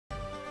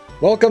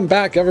Welcome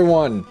back,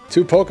 everyone,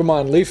 to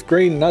Pokemon Leaf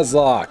Green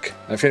Nuzlocke.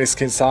 I'm Phoenix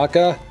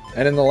Kinsaka,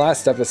 and in the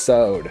last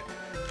episode,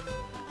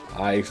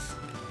 I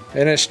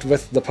finished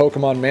with the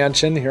Pokemon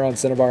Mansion here on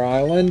Cinnabar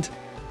Island,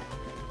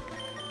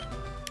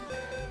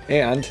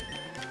 and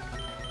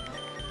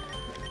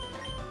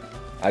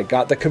I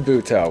got the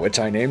Kabuto, which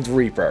I named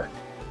Reaper.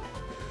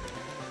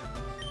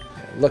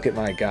 Look at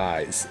my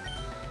guys.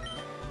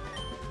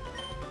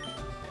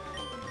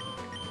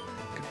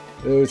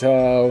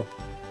 Kabuto,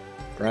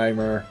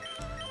 Grimer,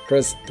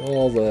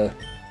 Crystal, the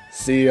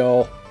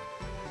Seal,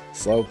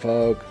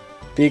 Slowpoke,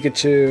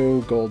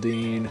 Pikachu,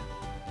 Goldeen,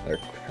 their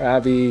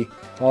Krabby,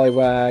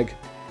 Poliwag,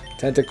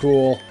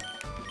 Tentacool,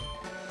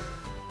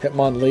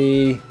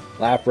 Hitmonlee,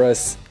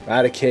 Lapras,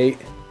 Raticate,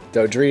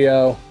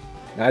 Dodrio,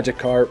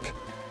 Magikarp,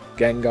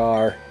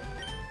 Gengar,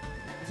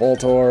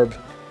 Voltorb,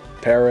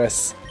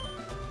 Paris,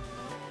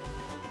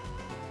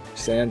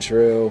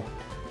 Sandshrew,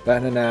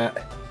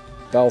 Venonat,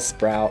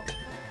 Bellsprout,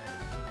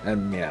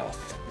 and Meowth.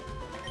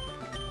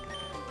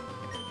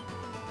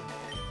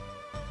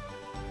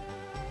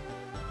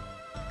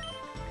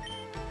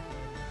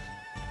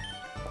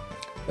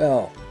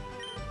 Well,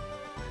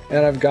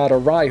 and I've got a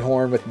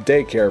Rhyhorn with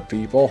daycare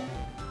people.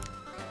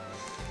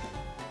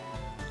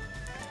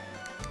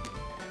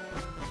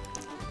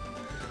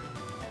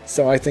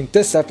 So I think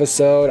this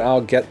episode I'll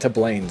get to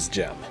Blane's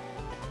gym.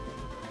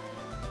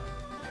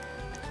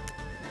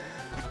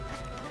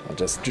 I'll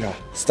just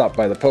stop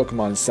by the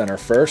Pokemon Center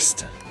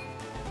first.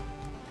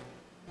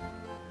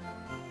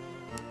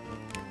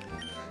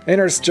 Hey,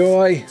 Nurse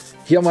Joy,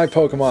 heal my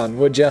Pokemon,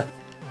 would ya?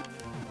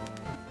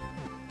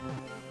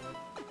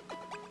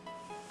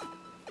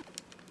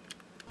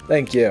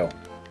 Thank you.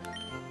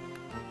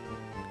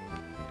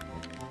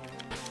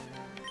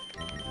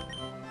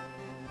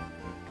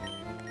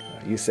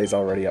 Yusei's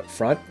already up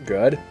front.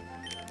 Good.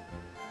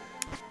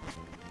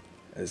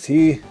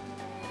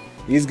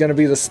 He's gonna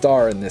be the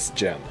star in this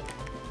gym.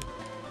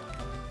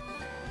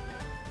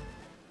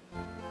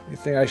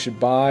 Anything I should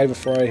buy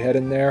before I head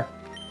in there?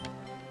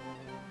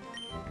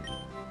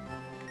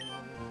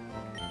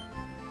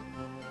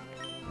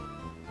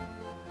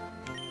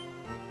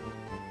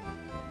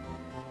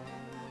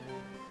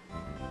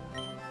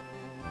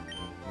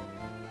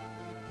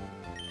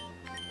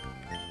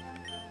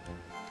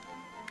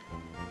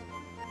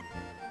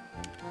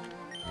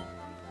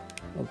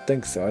 I don't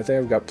think so. I think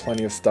I've got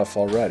plenty of stuff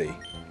already.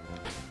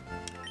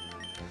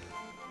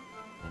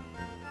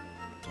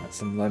 Got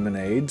some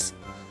lemonades.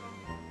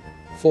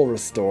 Full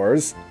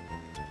restores.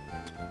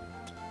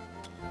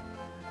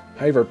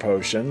 Hyper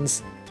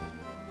potions.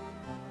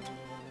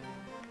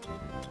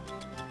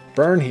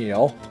 Burn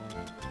heal.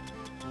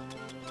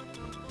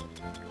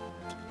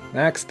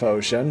 Max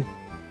potion.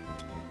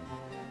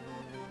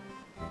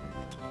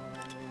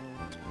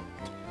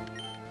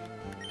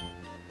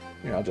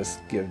 Here, I'll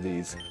just give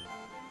these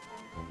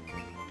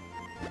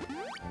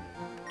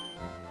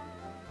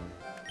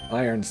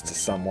irons to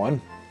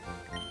someone.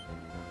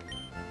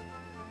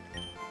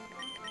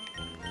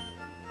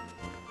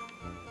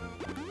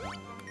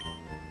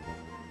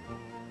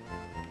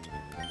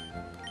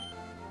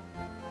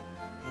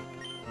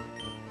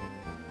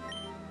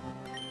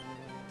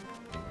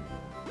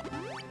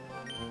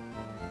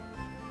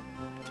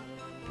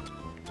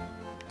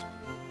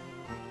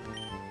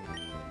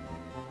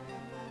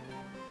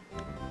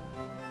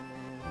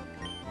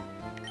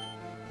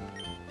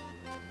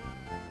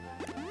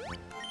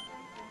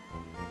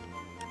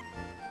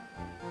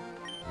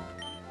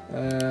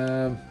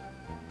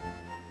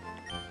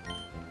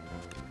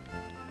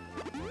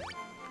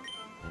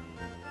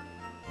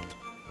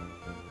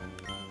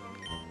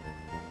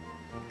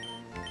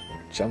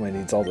 Chumley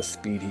needs all the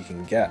speed he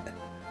can get.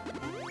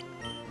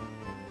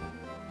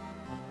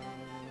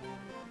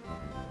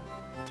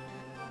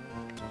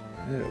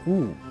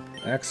 Ooh,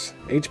 max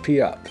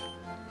HP up.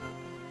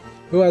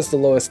 Who has the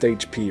lowest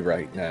HP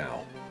right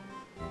now?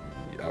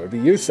 That would be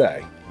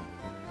Yusei.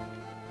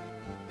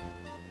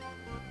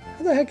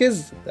 How the heck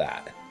is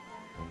that?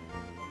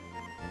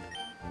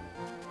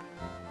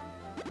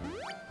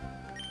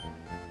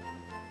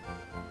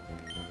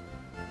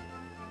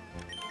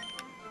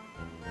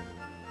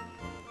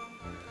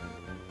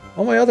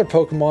 All my other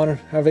Pokemon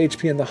have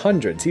HP in the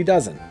hundreds. He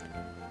doesn't.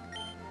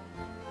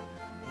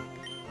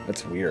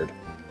 That's weird.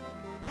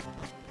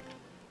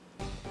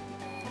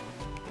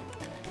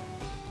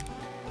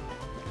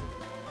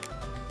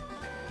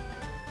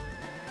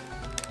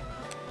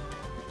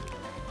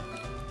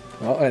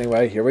 Well,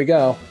 anyway, here we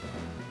go.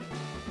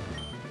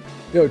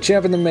 Yo,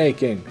 champ in the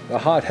making. The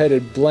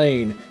hot-headed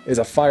Blane is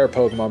a fire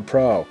Pokemon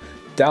pro.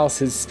 Douse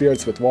his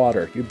spirits with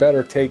water. You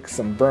better take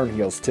some burn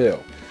heals too.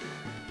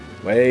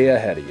 Way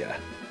ahead of ya.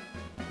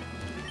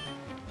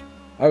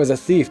 I was a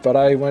thief, but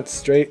I went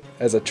straight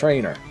as a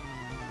trainer.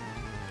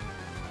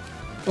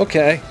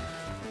 Okay.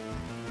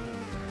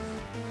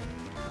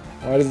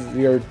 Why does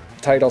your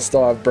title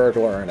still have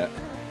burglar in it,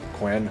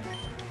 Quinn?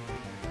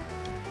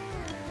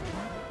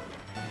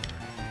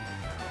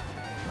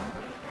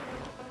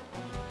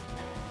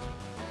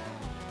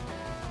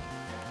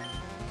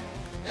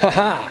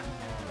 Haha!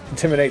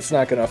 Intimidate's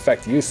not going to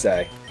affect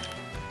Yusei.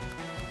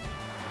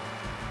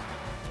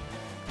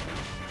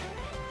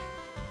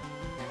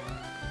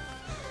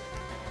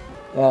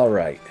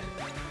 Alright.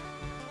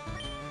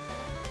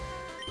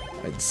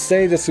 I'd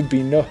say this will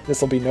be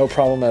no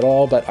problem at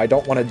all, but I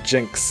don't want to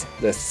jinx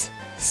this,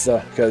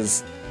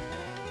 because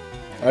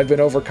I've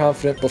been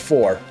overconfident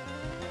before.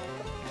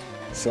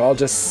 So I'll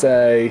just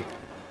say,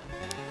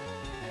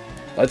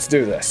 let's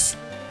do this.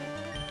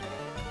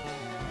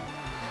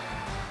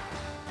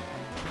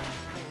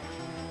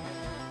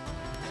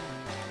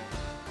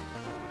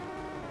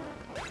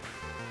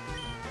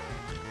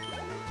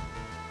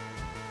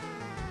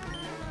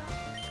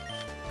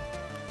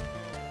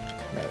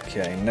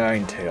 Okay,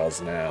 9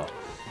 tails now.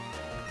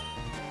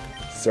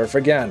 Surf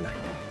again.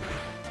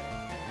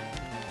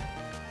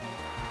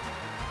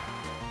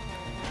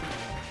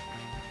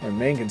 My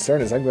main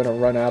concern is I'm going to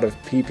run out of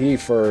PP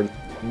for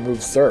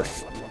move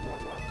Surf.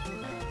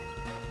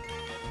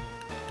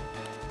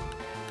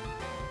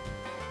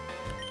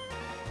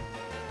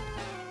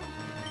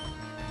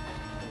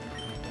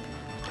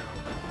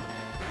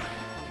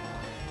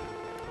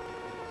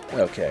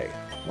 Okay,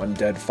 1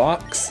 dead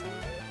fox.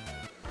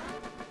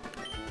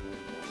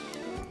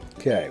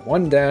 Okay,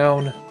 1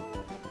 down.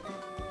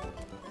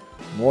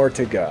 More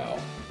to go.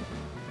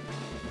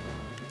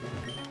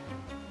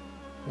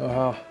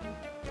 I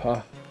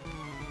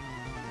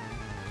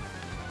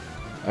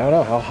don't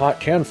know, how hot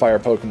can fire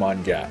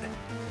Pokemon get?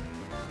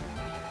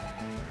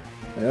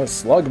 I know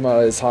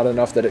Slugma is hot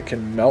enough that it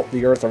can melt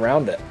the earth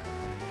around it.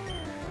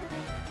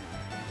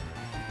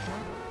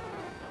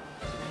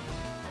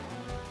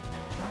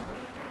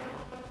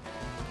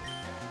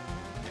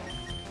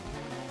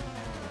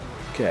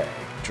 Okay,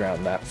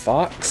 drown that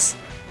fox.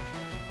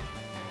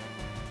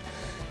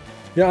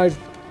 Yeah,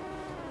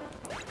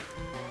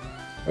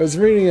 I was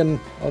reading in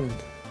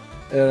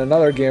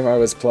another game I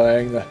was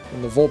playing,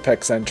 in the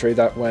Vulpix entry,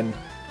 that when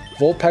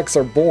Vulpix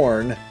are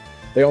born,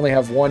 they only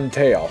have 1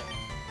 tail.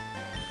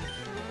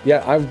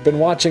 Yeah, I've been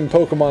watching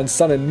Pokemon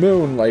Sun and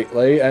Moon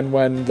lately, and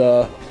when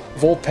the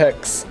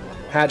Vulpix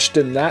hatched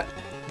in the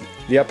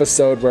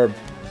episode where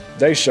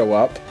they show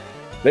up,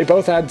 they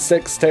both had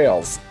 6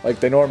 tails,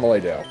 like they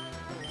normally do.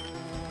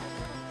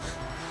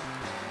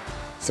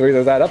 So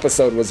either that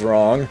episode was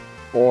wrong,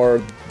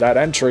 or that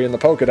entry in the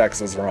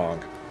Pokedex was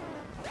wrong.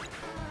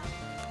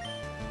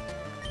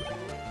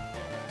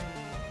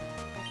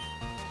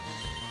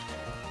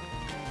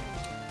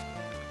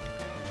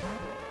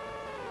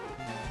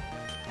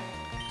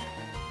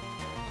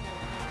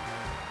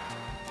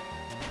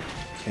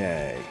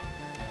 Okay.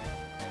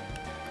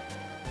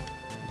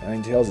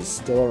 Ninetales is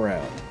still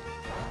around.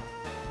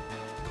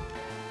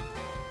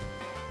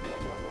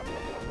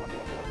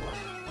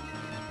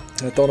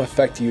 That don't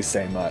affect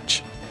Yusei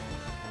much.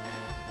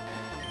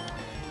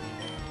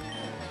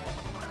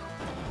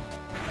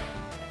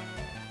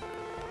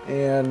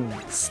 And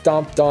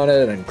stomped on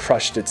it and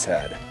crushed its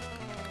head.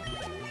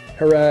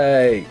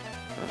 Hooray!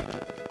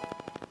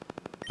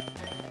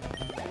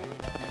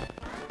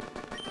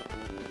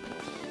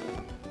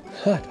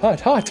 Hot,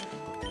 hot, hot!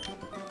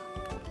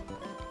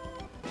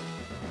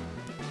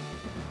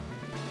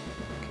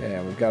 Okay,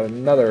 and we've got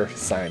another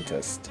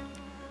scientist.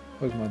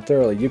 Pokemon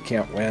Thoroughly, you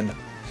can't win.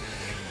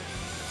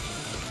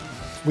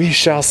 We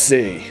shall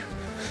see.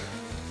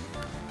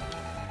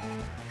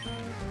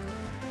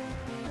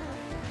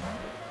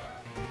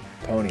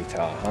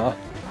 Ponyta, huh?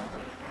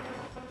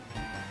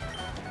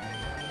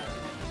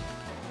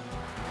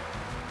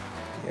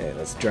 Okay,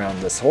 let's drown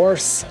this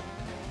horse.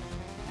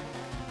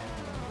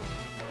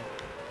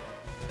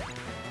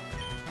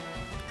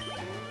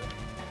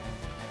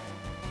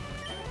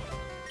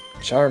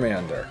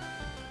 Charmander.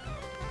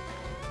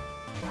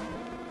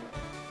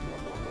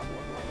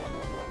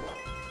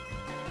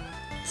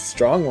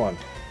 Strong one.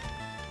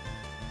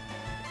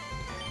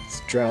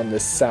 Let's drown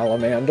this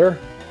salamander.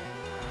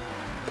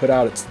 Put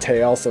out its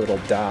tail so it'll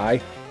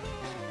die.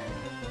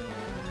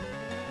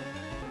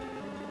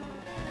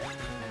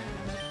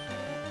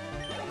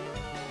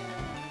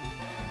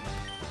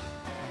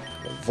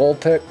 The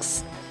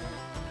Vulpix.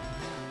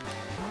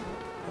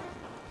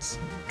 Let's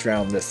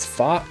drown this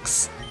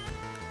fox.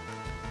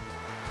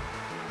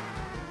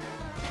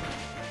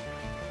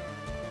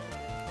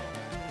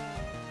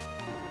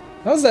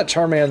 How's that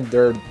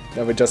Charmander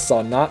that we just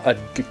saw not a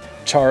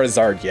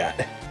Charizard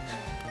yet?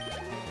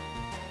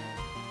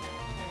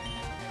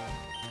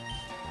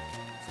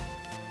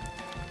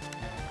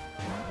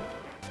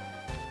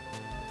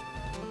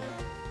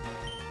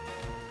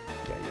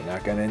 Yeah, you're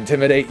not gonna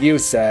intimidate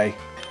Yusei.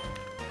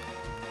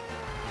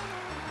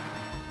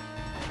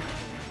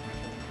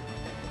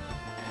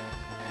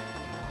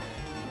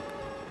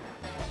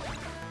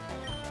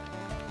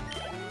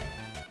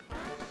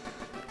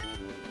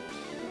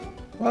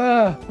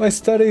 Ah, my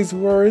studies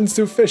were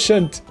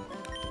insufficient.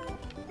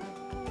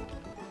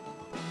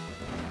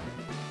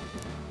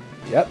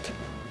 Yep.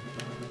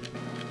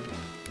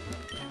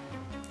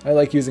 I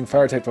like using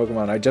fire-type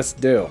Pokemon, I just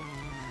do.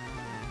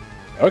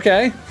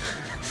 Okay.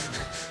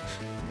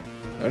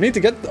 No need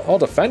to get all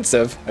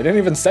defensive. I didn't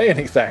even say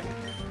anything.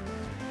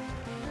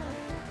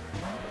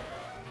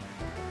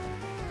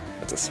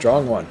 It's a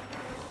strong one.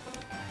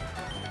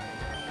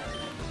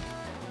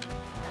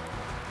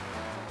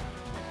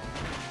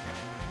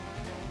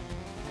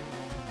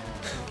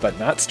 But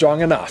not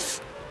strong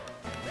enough.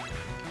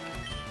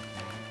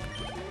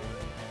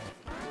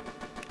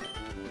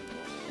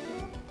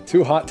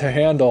 Too hot to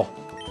handle.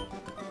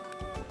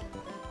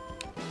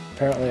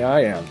 Apparently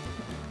I am.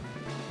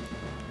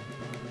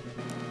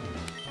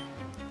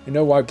 You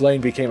know why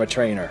Blane became a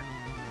trainer?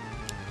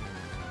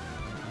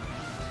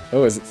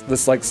 Oh, is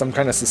this like some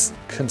kind of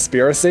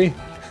conspiracy?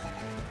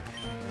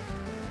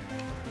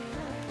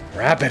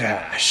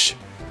 Rapidash!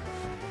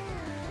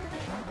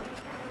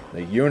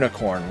 The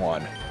unicorn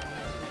one.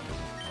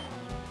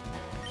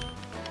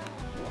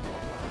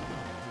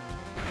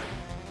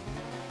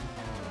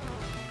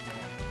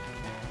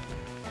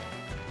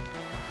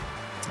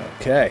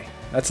 Okay,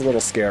 that's a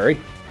little scary.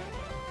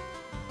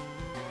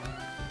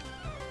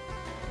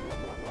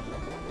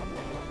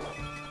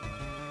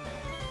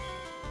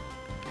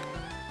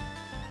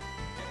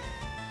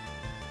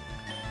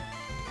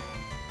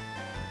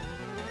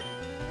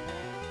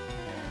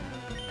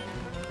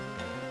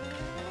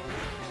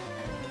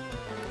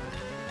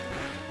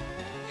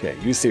 Okay,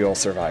 UC will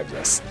survive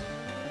this.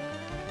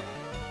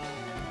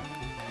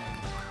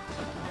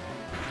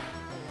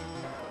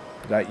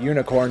 That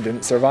unicorn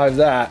didn't survive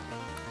that.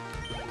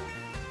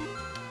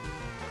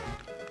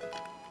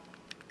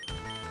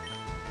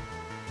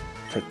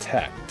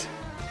 Protect.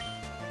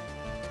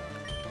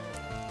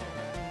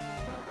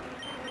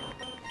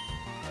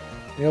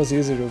 Nails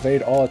easier to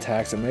evade all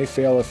attacks and may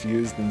fail if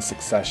used in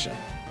succession.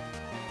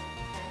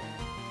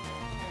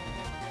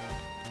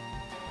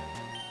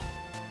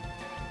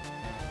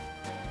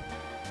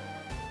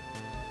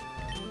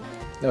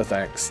 No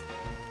thanks.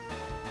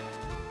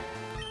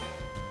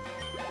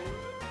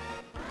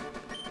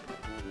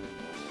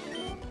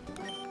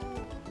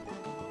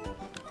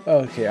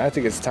 Okay, I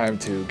think it's time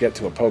to get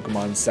to a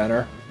Pokemon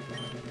Center.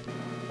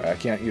 I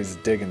can't use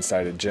dig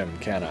inside a gym,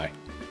 can I?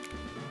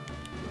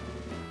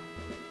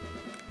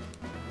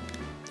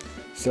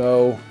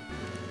 So,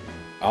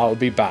 I'll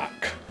be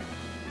back.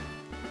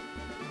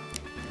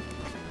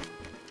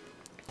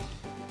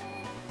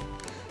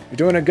 You're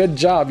doing a good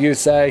job, you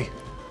say.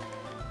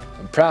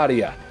 I'm proud of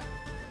you.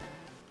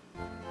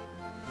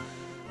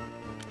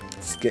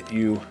 Let's get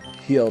you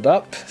healed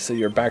up so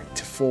you're back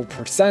to full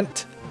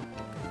percent.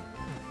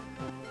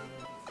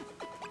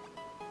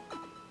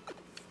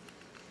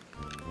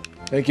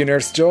 Thank you,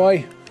 Nurse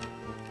Joy.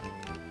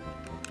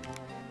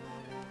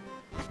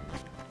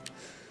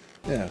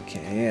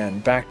 Okay,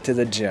 and back to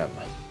the gym.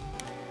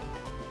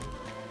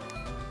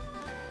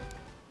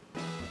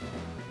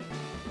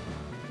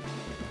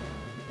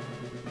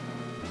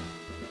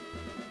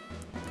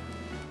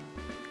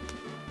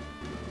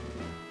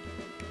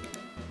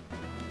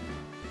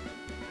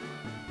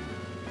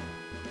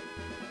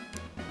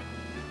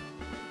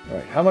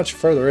 Alright, how much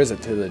further is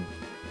it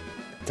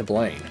to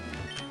Blane?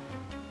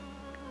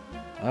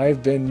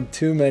 I've been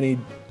too many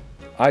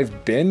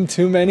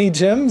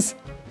gyms?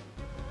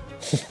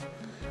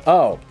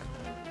 Oh,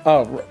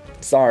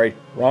 sorry,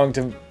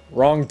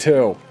 wrong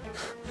two.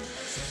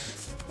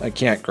 I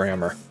can't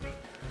grammar.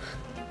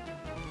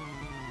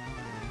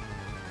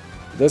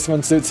 This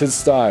one suits his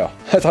style.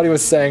 I thought he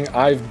was saying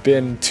I've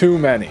been too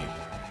many.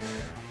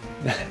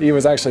 He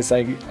was actually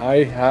saying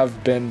I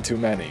have been too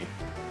many.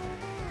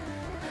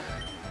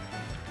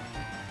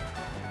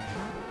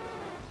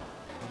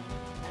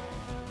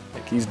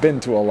 Like he's been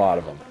to a lot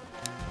of them.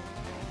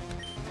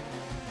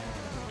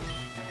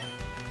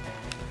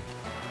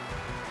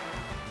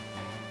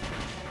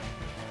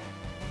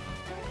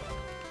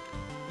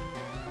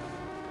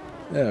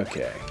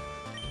 Okay.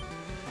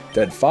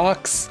 Dead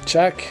Fox,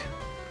 check.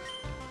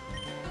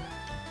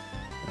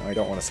 No, I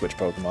don't want to switch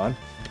Pokemon.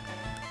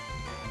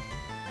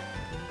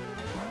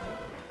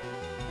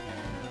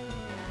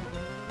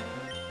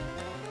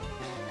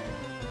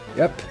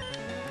 Yep.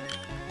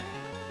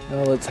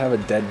 Now let's have a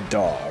dead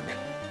dog.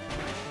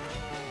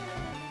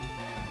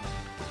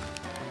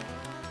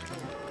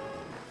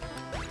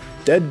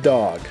 Dead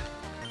dog.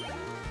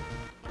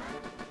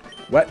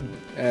 Wet,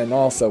 and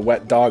also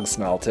wet dog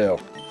smell too.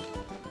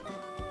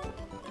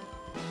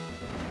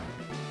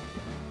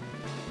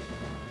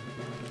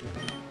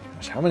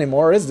 How many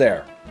more is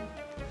there?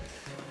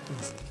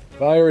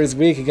 Fire is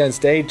weak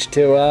against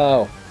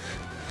H2O.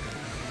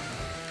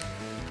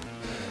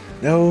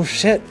 No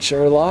shit,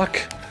 Sherlock.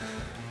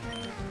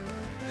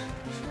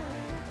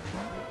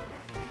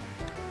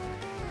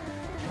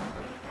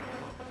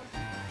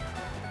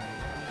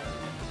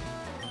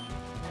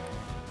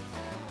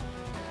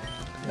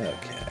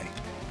 Okay.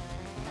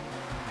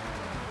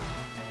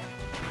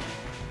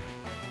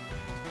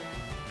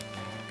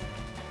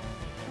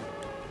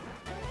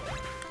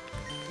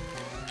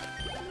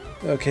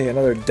 Okay,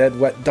 another dead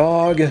wet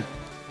dog, and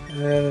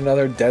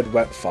another dead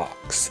wet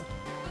fox.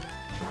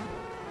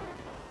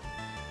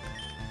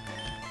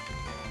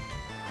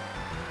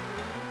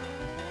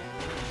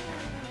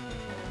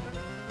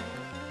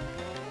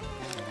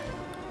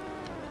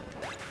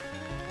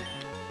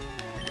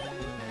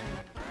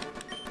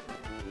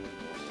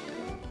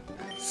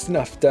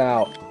 Snuffed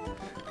out.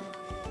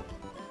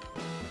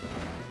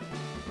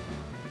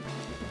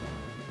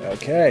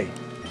 Okay.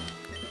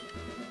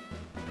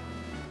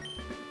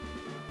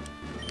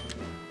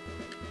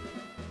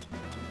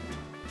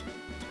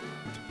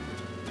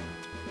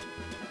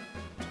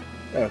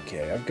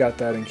 Okay, I've got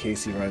that in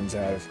case he runs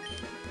out of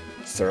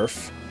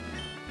surf.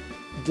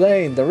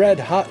 Blane, the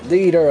red-hot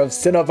leader of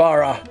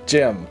Cinnabarra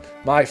Gym.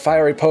 My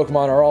fiery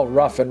Pokemon are all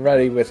rough and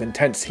ready with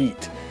intense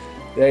heat.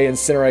 They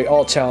incinerate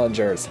all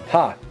challengers.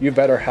 Ha! You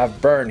better have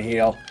Burn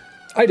Heal.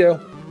 I do.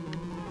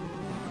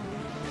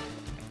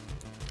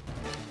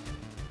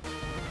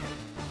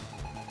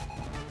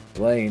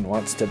 Blane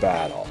wants to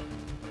battle.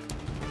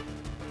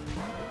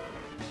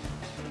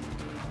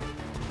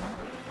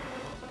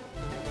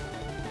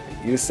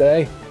 You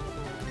say?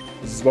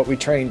 This is what we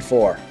trained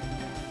for.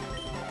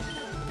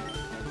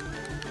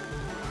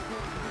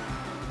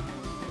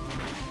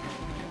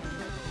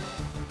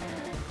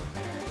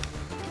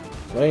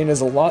 Blane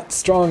is a lot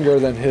stronger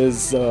than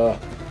his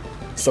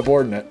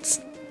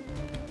subordinates.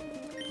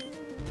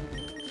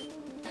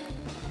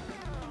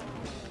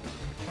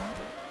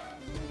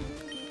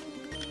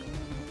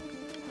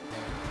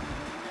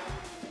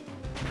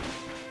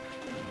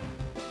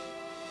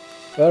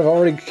 But I've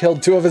already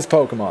killed 2 of his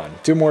Pokemon.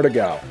 2 more to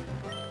go.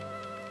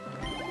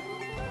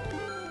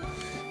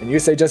 And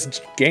Yusei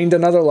just gained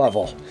another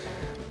level.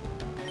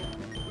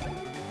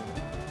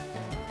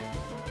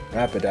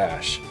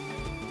 Rapidash.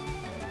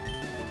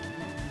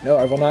 No,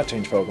 I will not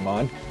change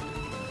Pokemon.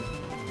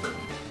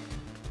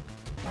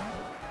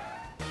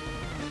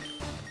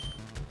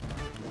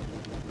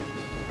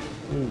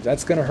 Ooh,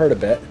 that's gonna hurt a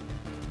bit.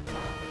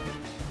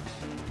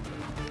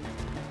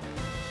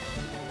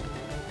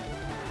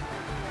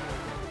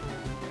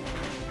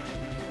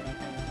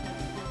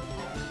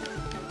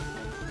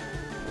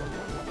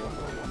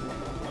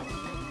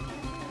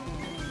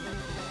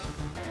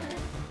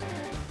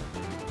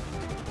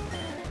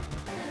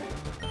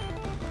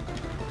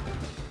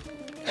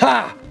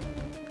 Ha!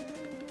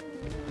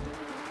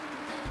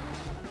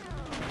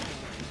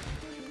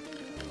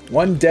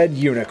 One dead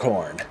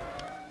unicorn.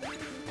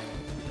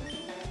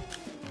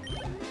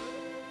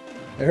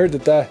 I heard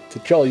that to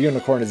kill a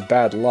unicorn is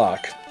bad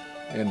luck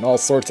in all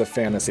sorts of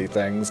fantasy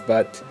things,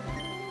 but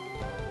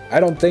I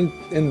don't think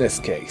in this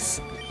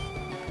case.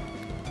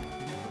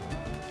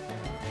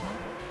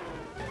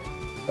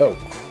 Oh,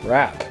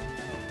 crap.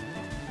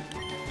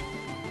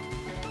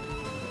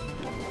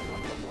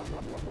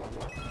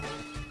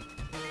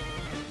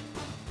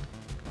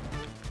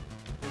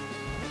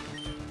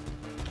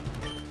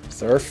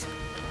 Surf.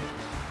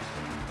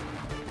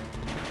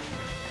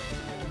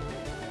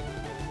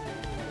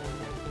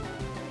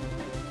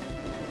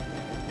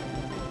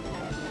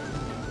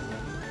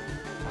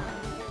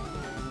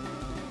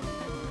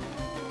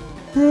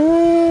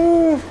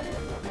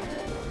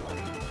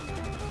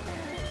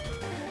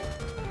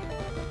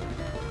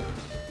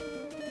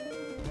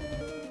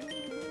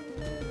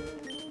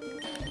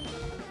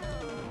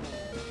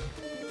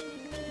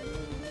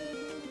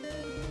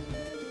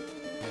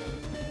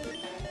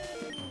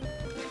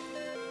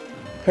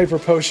 Hyper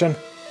Potion.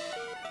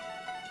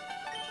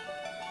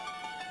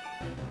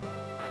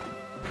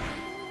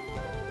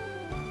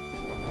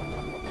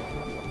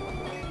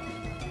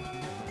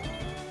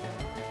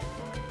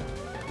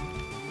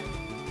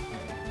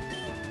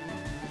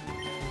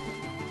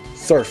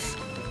 Surf.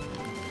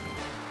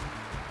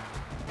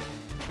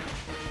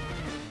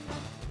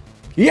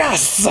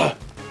 Yes!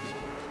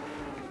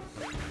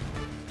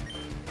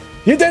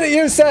 You did it,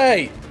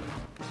 Yusei!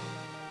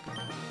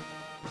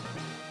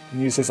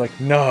 And Yusei's like,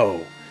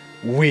 no.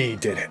 We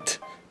did it.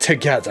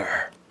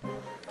 Together.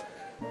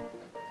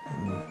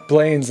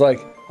 Blane's like,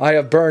 I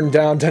have burned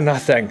down to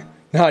nothing.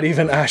 Not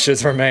even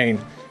ashes remain.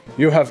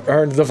 You have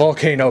earned the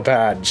volcano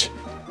badge.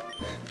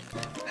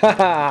 Ha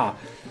ha!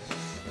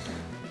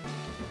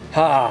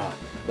 Ha!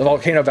 The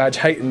volcano badge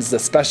heightens the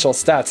special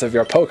stats of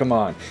your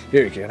Pokemon.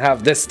 Here, you can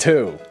have this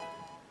too.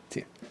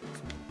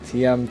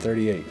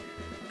 TM38.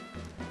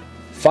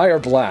 Fire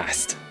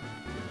Blast.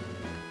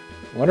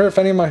 Wonder if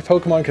any of my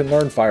Pokemon can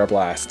learn Fire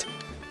Blast.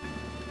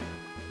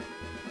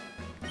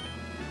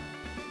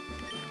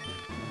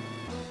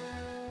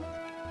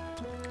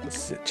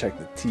 Let's check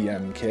the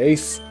TM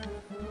case.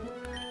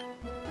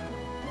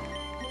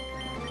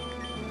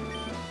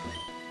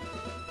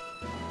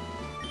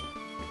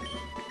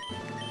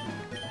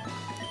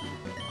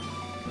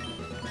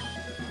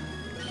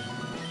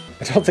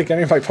 I don't think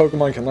any of my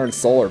Pokemon can learn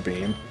Solar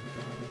Beam.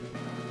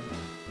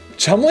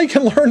 Chumley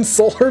can learn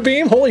Solar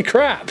Beam? Holy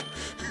crap!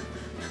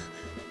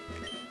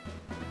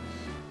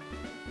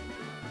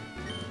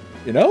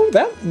 You know,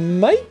 that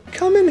might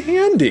come in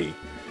handy.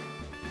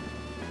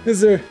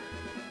 Is there...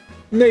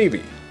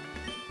 Maybe.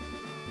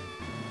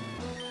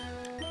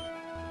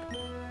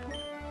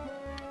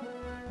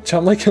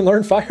 Chumley can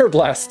learn Fire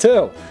Blast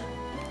too.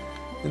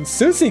 And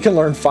Susie can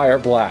learn Fire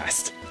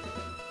Blast.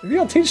 Maybe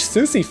I'll teach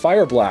Susie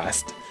Fire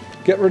Blast.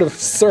 Get rid of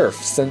Surf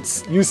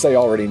since Yusei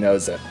already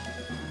knows it.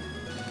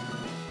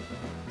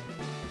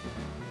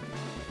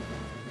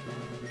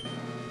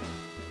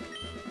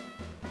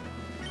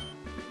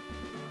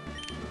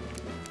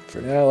 For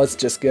now, let's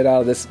just get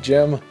out of this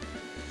gym.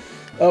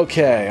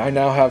 Okay, I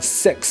now have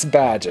 6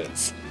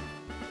 badges.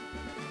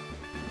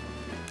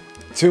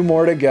 2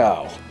 more to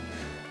go.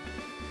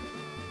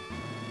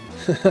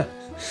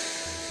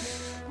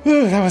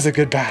 Whew, that was a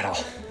good battle.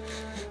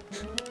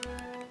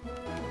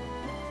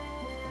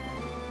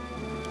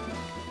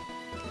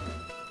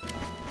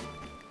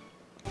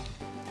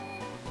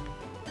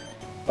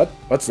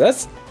 What's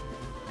this?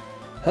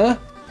 Huh?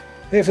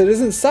 If it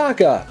isn't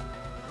Sokka!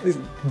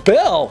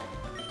 Bill!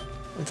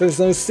 There's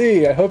no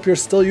C. I hope you're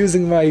still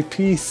using my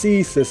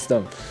PC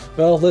system.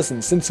 Well,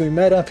 listen, since we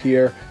met up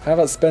here, how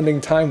about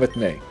spending time with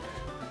me?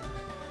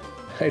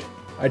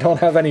 I don't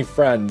have any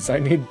friends.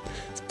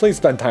 Please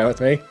spend time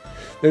with me.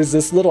 There's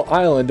this little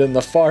island in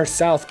the far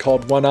south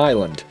called One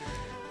Island.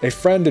 A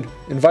friend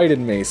invited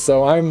me,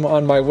 so I'm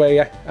on my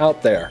way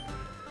out there.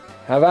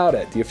 How about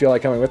it? Do you feel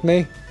like coming with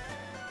me?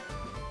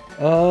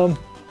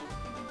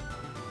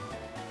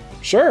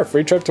 Sure,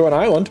 free trip to an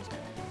island.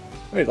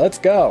 Wait, let's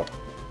go.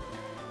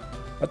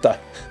 What the?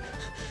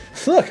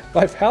 Look,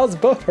 my pal's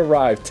boat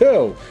arrived,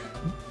 too.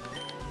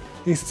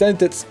 He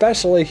sent it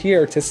specially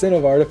here to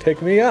Cinnabar to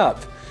pick me up.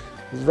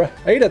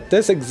 Right at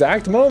this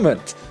exact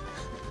moment.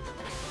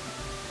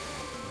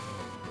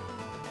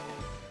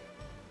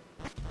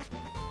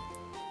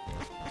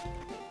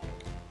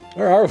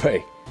 Where are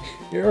we?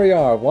 Here we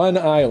are, One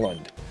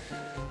Island.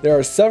 There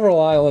are several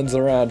islands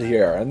around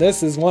here, and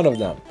this is one of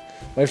them.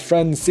 My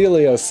friend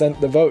Celio sent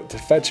the boat to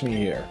fetch me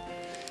here.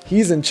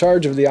 He's in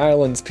charge of the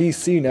island's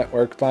PC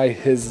network by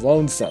his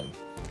lonesome.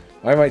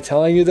 Why am I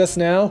telling you this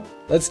now?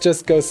 Let's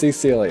just go see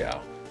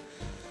Celio.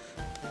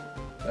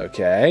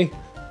 Okay.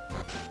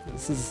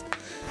 This is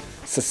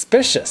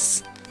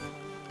suspicious.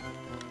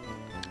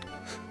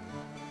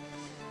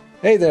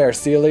 Hey there,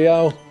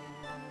 Celio.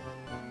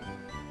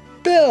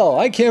 Bill,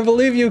 I can't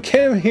believe you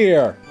came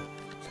here.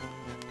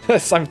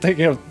 Yes, I'm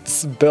thinking of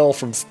Bill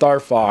from Star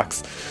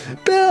Fox.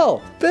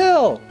 Bill!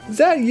 Bill! Is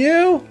that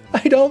you?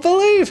 I don't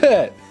believe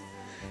it!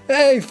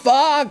 Hey,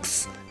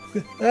 Fox!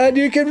 And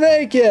you can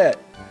make it!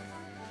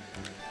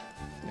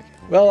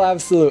 Well,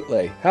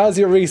 absolutely. How's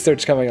your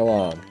research coming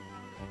along?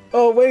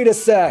 Oh, wait a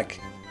sec!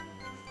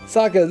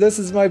 Sokka, this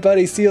is my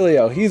buddy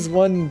Celio. He's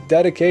one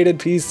dedicated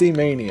PC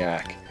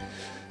maniac.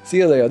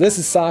 Celio, this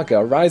is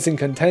Sokka, a rising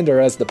contender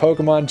as the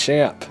Pokemon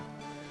champ.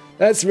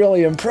 That's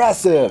really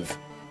impressive!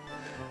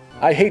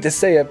 I hate to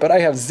say it, but I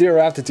have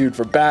zero aptitude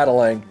for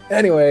battling.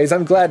 Anyways,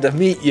 I'm glad to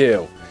meet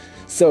you.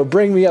 So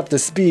bring me up to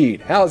speed.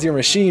 How's your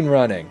machine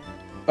running?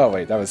 Oh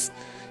wait,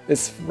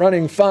 it's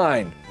running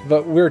fine,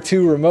 but we're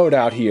too remote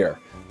out here.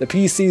 The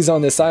PCs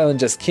on this island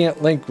just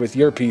can't link with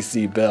your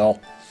PC,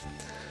 Bill.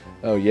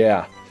 Oh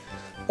yeah.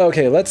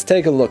 Okay, let's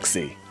take a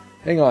look-see.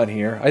 Hang on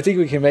here, I think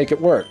we can make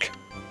it work.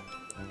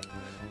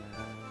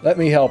 Let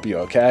me help you,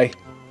 okay?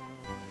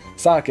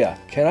 Sokka,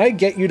 can I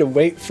get you to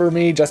wait for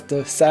me just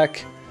a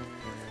sec?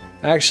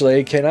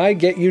 Actually, can I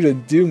get you to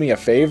do me a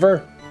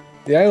favor?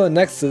 The island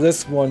next to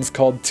this one's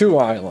called 2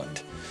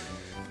 Island.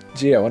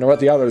 Gee, I wonder what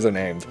the others are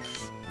named.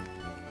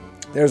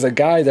 There's a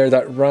guy there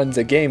that runs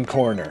a game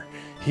corner.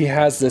 He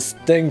has this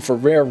thing for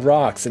rare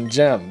rocks and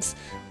gems.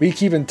 We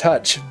keep in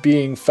touch,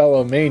 being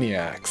fellow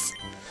maniacs.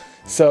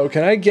 So,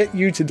 can I get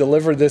you to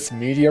deliver this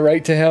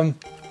meteorite to him?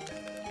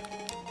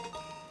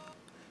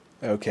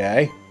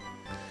 Okay.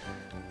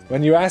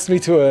 When you asked me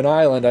to an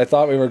island, I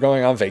thought we were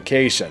going on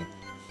vacation.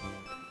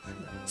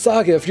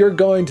 Sokka, if you're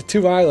going to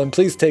 2 Island,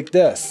 please take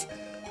this.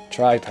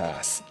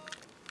 Tri-pass.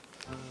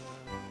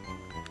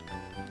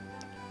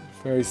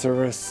 Ferry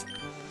service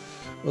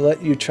will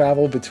let you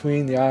travel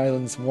between the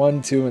islands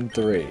 1, 2, and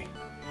 3.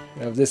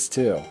 You have this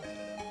too.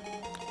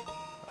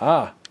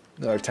 Ah,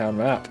 another town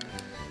map.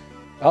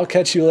 I'll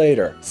catch you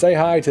later. Say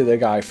hi to the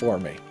guy for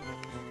me.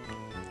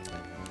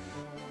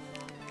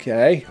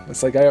 Okay,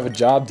 looks like I have a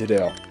job to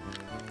do.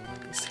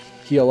 Let's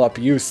heal up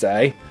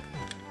Yusei.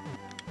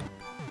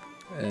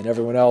 And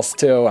everyone else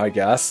too, I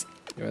guess.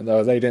 Even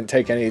though they didn't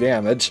take any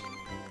damage.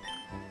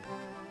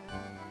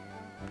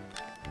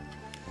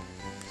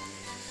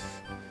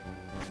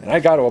 And I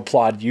gotta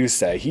applaud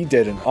Yusei. He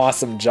did an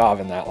awesome job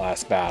in that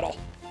last battle.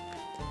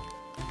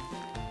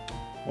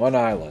 1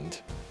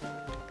 Island.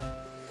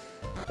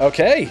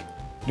 Okay!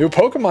 New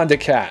Pokemon to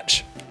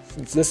catch!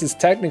 Since this is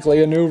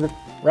technically a new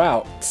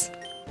route.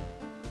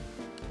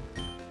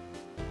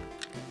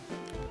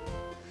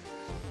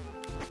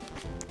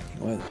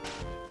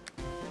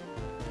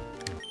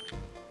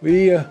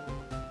 We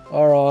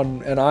are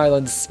on an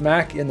island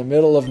smack in the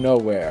middle of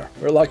nowhere.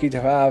 We're lucky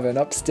to have an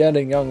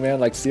upstanding young man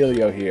like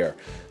Celio here.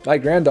 My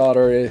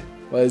granddaughter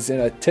was in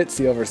a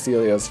titsy over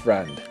Celio's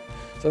friend.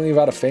 Something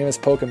about a famous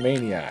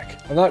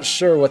Pokemaniac. I'm not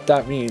sure what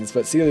that means,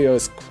 but Celio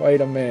is quite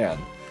a man.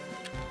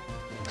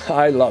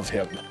 I love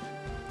him.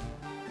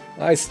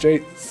 How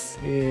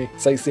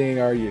sightseeing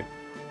are you?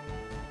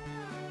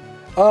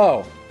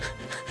 Oh!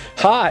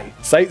 Hi!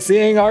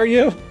 Sightseeing are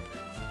you?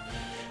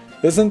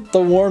 Isn't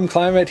the warm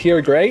climate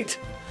here great?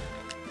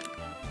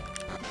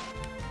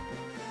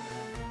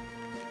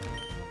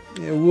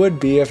 It would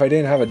be if I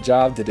didn't have a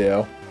job to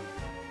do.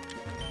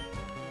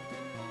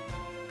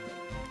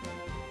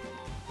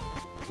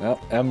 Well,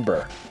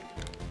 Ember.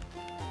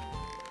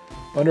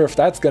 Wonder if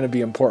that's going to be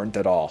important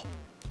at all.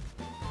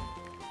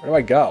 Where do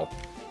I go?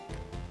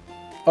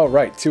 Oh,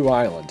 right, 2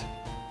 Island.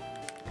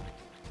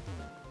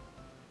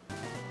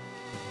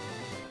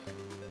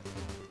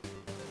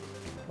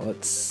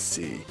 Let's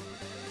see.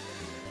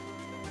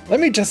 Let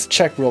me just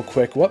check real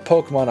quick what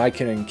Pokemon I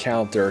can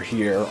encounter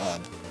here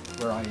on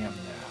where I am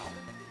now.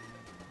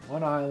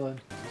 1 Island,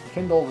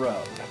 Kindle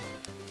Road.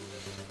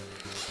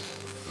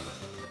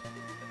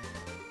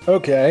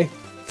 Okay,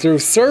 through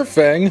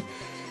surfing,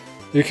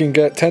 you can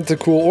get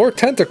Tentacool or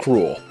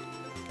Tentacruel,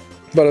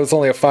 but it's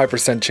only a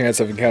 5% chance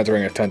of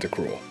encountering a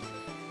Tentacruel.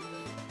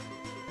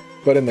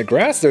 But in the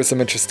grass, there's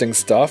some interesting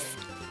stuff.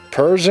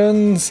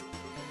 Persians,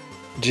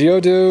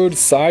 Geodude,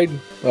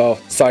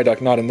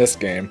 Psyduck, not in this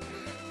game.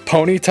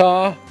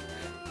 Ponyta,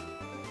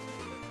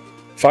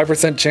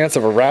 5% chance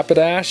of a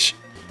Rapidash.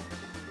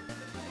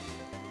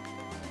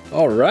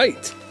 All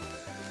right.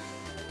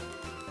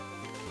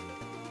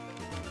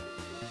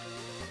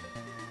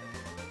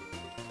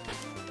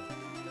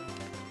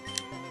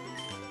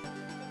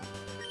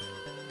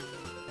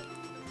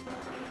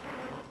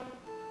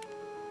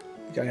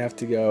 I have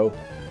to go.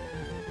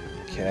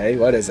 Okay,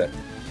 what is it?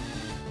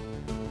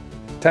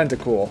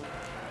 Tentacool.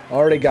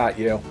 Already got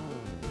you.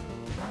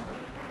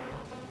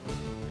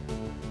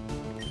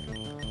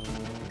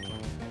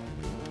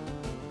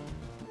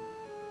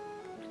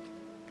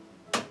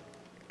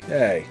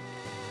 Okay.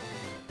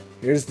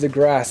 Here's the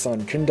grass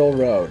on Kindle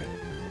Road.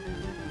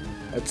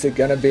 What's it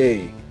gonna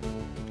be?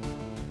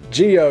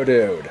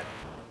 Geodude.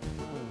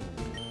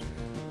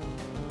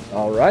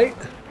 Alright.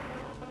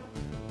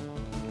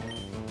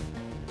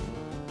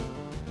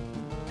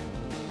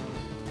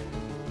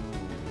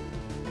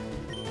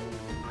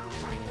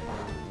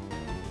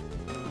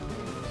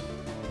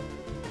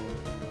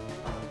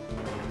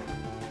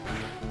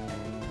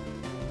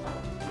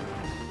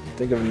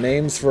 Think of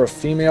names for a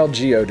female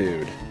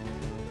Geodude.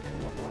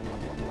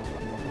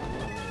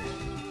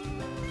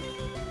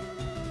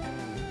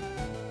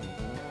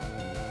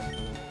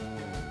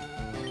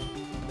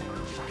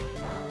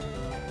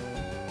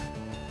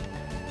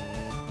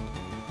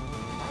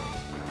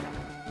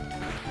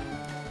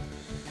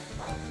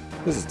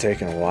 This is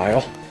taking a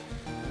while.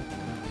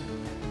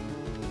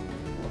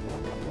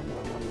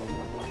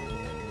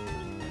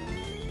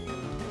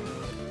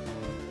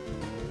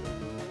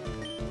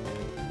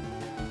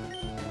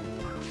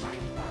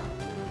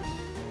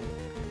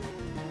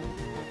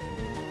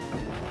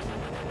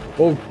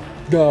 Oh,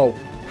 no.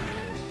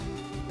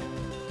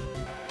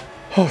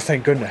 Oh,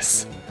 thank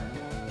goodness.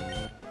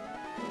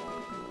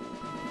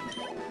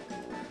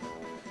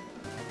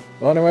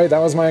 Well, anyway, that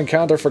was my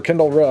encounter for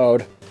Kindle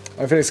Road.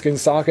 I'm Phoenix King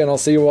Sokka, and I'll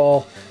see you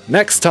all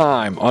next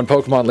time on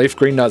Pokemon Leaf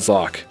Green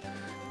Nuzlocke.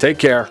 Take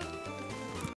care.